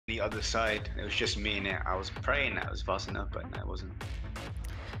the other side. It was just me in it. I was praying that it was fast enough, but no, it wasn't.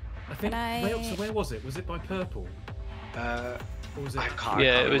 I think. Where was it? Was it by purple? Or was it? I can't.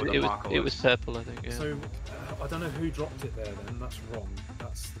 Yeah, it was purple, I think. Yeah. So I don't know who dropped it there. Then that's wrong.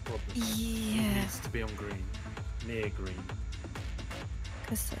 That's the problem. Yeah. It needs to be on green, near green.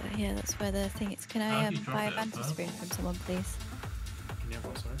 Because yeah, that's where the thing is. Can I buy a Vantis rune from someone, please? Can you have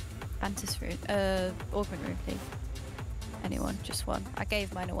what, sorry? Vantis rune, augment rune, please. Anyone, just one. I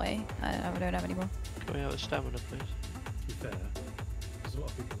gave mine away. I don't have any more. Can we have a stamina, please? To be fair, there's a lot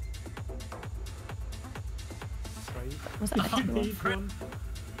of people. Trade. Was that Need one?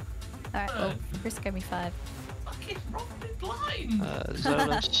 Alright, well, Chris gave me 5. Fucking probably blind.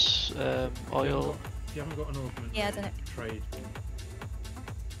 Zolas, oil. If you haven't got an augment, yeah, I don't know. Trade.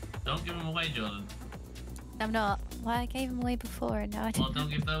 Don't give them away, Jordan. I'm not. Well, I gave them away before and now I don't. Well, don't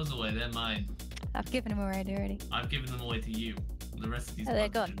give those away. They're mine. I've given them already. I've given them away to you. The rest of these they're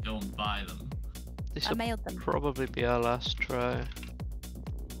ones gone. should go and buy them. This I will mailed them. probably be our last try.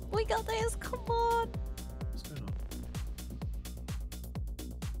 We got this, come on! What's going on?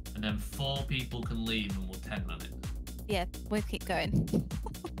 And then 4 people can leave and we'll 10 run it. Yeah, we'll keep going.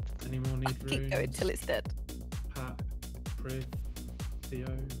 Any more need runes? Keep going till it's dead. Pat, Priv, Theo.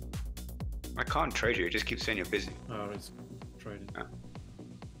 I can't trade you. It just keeps saying you're busy. Oh, it's trading. Oh.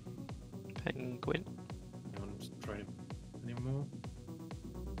 Penguin. No one's trading. Any more?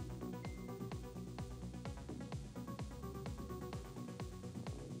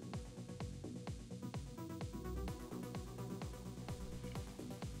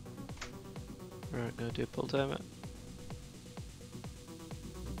 Right, gonna do pull damage.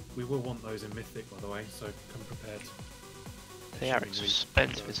 We will want those in Mythic, by the way, so come prepared. They are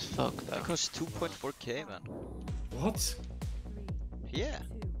expensive as fuck, though. It costs 2.4k, man. What? Yeah.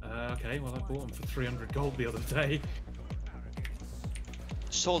 Okay, well I bought them for 300 gold the other day.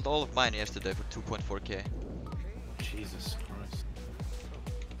 Sold all of mine yesterday for 2.4k. Jesus Christ.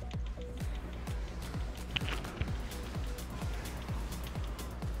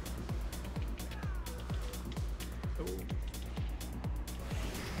 Oh.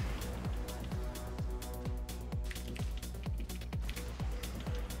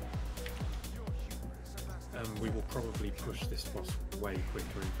 We will probably push this boss way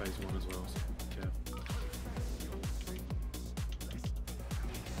quicker in phase 1 as well, so yeah.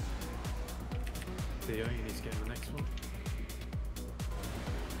 Theo, you need to get in the next one.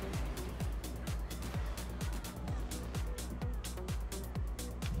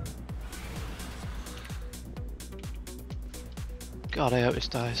 God, I hope this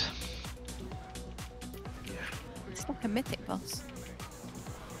dies. Yeah. It's like a mythic boss.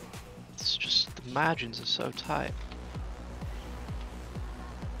 It's just, the margins are so tight.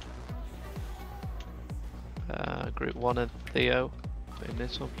 Group 1 and Theo, in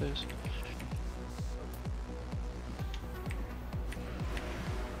this one please.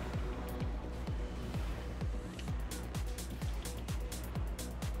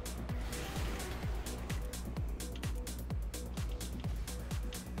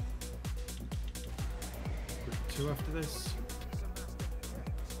 Group 2 after this.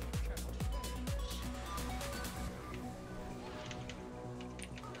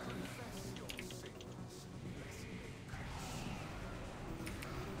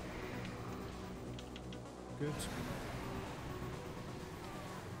 Good.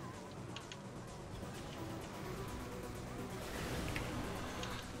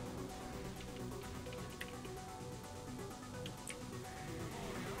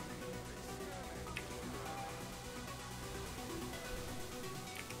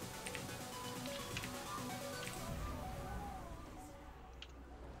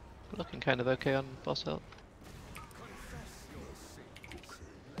 Looking kind of okay on boss health.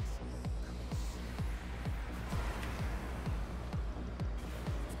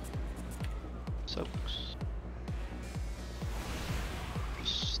 Soaks.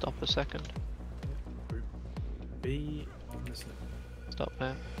 Just stop a second. Group B on this level. Stop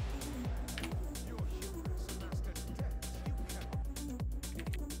now.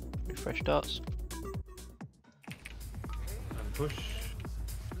 Refresh darts. And push.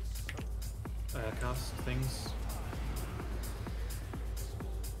 Cast things.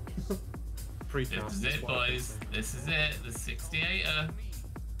 Pre-cast. This is it, boys. This is it. The 68er.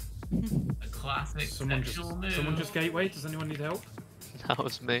 A classic sexual move. Someone just gateway. Does anyone need help? That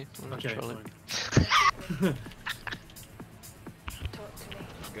was me. Okay, fine.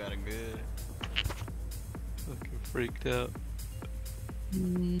 Got it good. Fucking freaked out.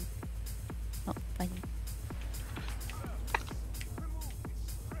 Oh, fine.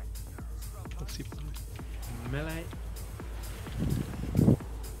 What's he Melee.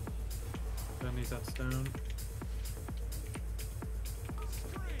 these ads down.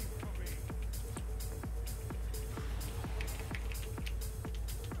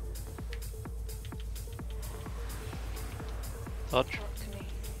 Dodge.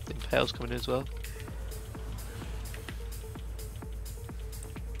 The Impale's coming in as well.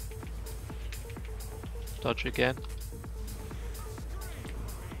 Dodge again.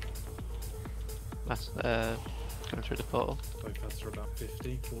 That's going through the portal. Both ads are about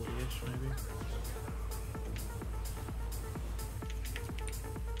 50, 40-ish maybe.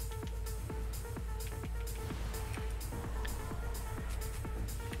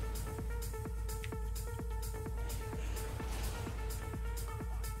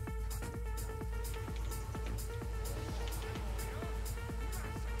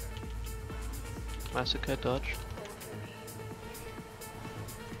 Massacre, dodge.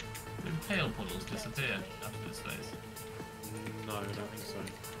 Do Impale puddles disappear after this phase? No, I don't think so.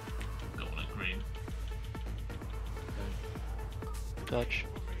 Got one at green. Dodge.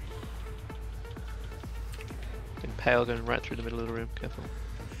 Impale going right through the middle of the room, careful.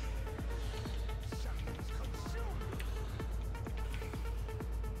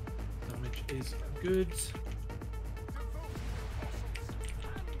 Damage is good.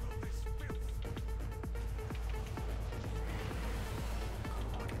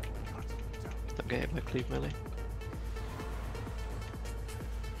 Don't get hit by cleave melee.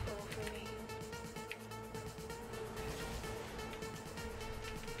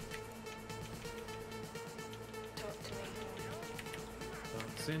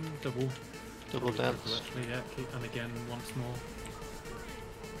 Dance in, double. Double dance. Actually, yeah, keep, and again once more.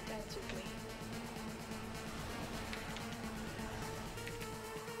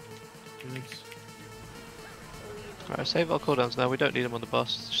 Good. Alright, save our cooldowns now, we don't need them on the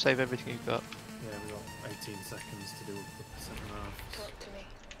boss. Just save everything you've got. Yeah, we got 18 seconds to do the second half.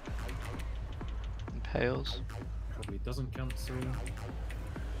 Impales. Probably doesn't cancel.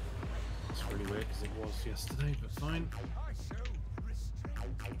 It's really weird because it was yesterday, but fine.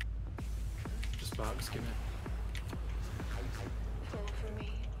 Just spark skin it.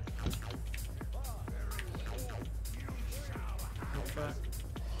 Not back.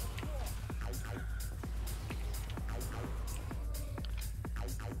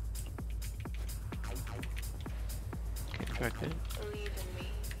 Get dragged in.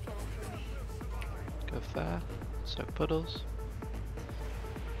 Go far. Soak puddles.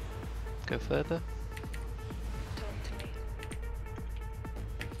 Go further.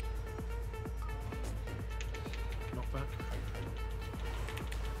 Knock back.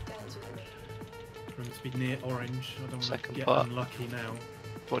 Remember to be near orange. I don't want to Second get part. unlucky now.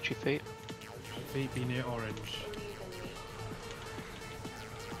 Watch your feet. Feet be near orange.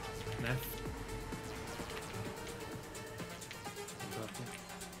 Neff. Purple.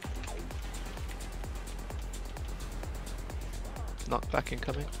 Knock back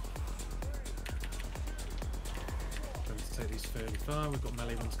incoming. Going to take these fairly far. We've got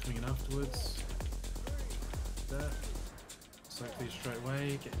melee ones coming in afterwards. There. Soak these straight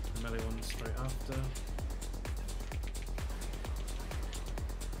away. Get into the melee ones straight after.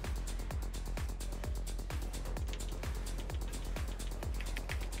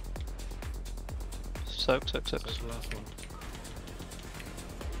 Soak, soak, soak. That's the last one.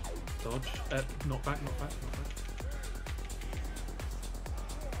 Dodge. Not back, not back, not back.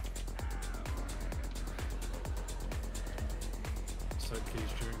 Soak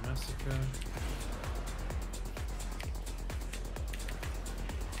these during massacre.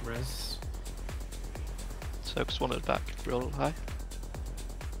 Res. Soak's one at the back, real high.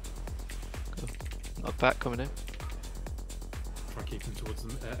 Go. Knock back coming in. Try keeping towards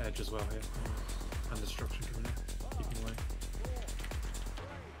the edge as well here. And destruction coming in. Keeping away.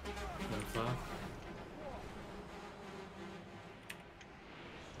 Going far.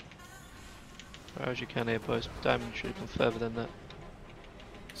 Far as you can here, boys. Diamond should have gone further than that.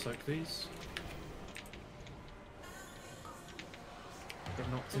 Soak these. Get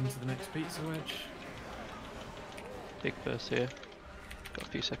knocked into the next pizza wedge. Big burst here. Got a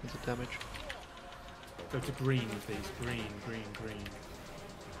few seconds of damage. Go to green with these. Green, green, green.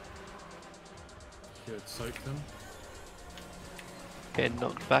 Good. Soak them. Getting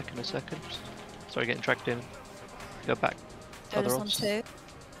knocked back in a second. Sorry, getting tracked in. Go back. Do Other this one odds. too.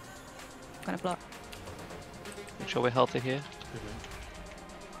 Gonna block. Make sure we're healthy here. Good one.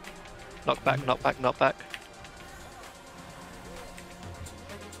 Knock back, knock back, knock back.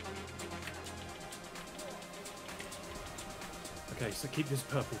 Okay, so keep this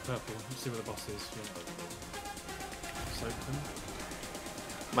purple, purple. Let's see where the boss is. Yeah. Soak them.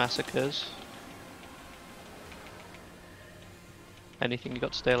 Massacres. Anything you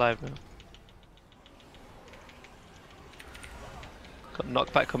got to stay alive now. Got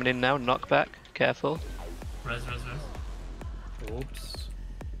knockback coming in now. Knockback. Careful. Res. Orbs.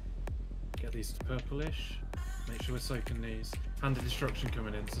 Get these to purplish. Make sure we're soaking these. Hand of destruction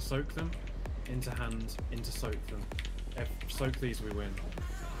coming in, so soak them. Into hand, into soak them. Soak these, we win.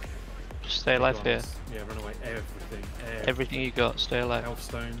 Just stay alive here. Yeah, run away. Everything. Everything you got, stay alive. Health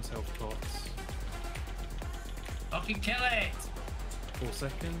stones, health pots. Fucking kill it! 4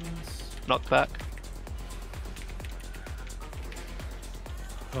 seconds. Knockback.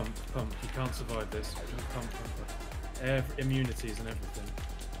 Pump. You can't survive this. Pump. Immunities and everything.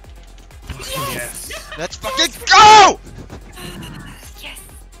 Yes! Let's fucking go! Yes!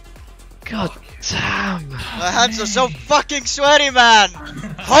 God damn! My hands are so fucking sweaty, man!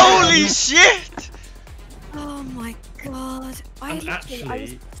 Holy shit! Oh my god. I And literally, I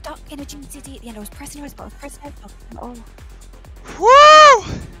was actually- stuck in a Gym City at the end. I was pressing his button, Oh.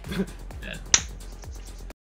 Woo!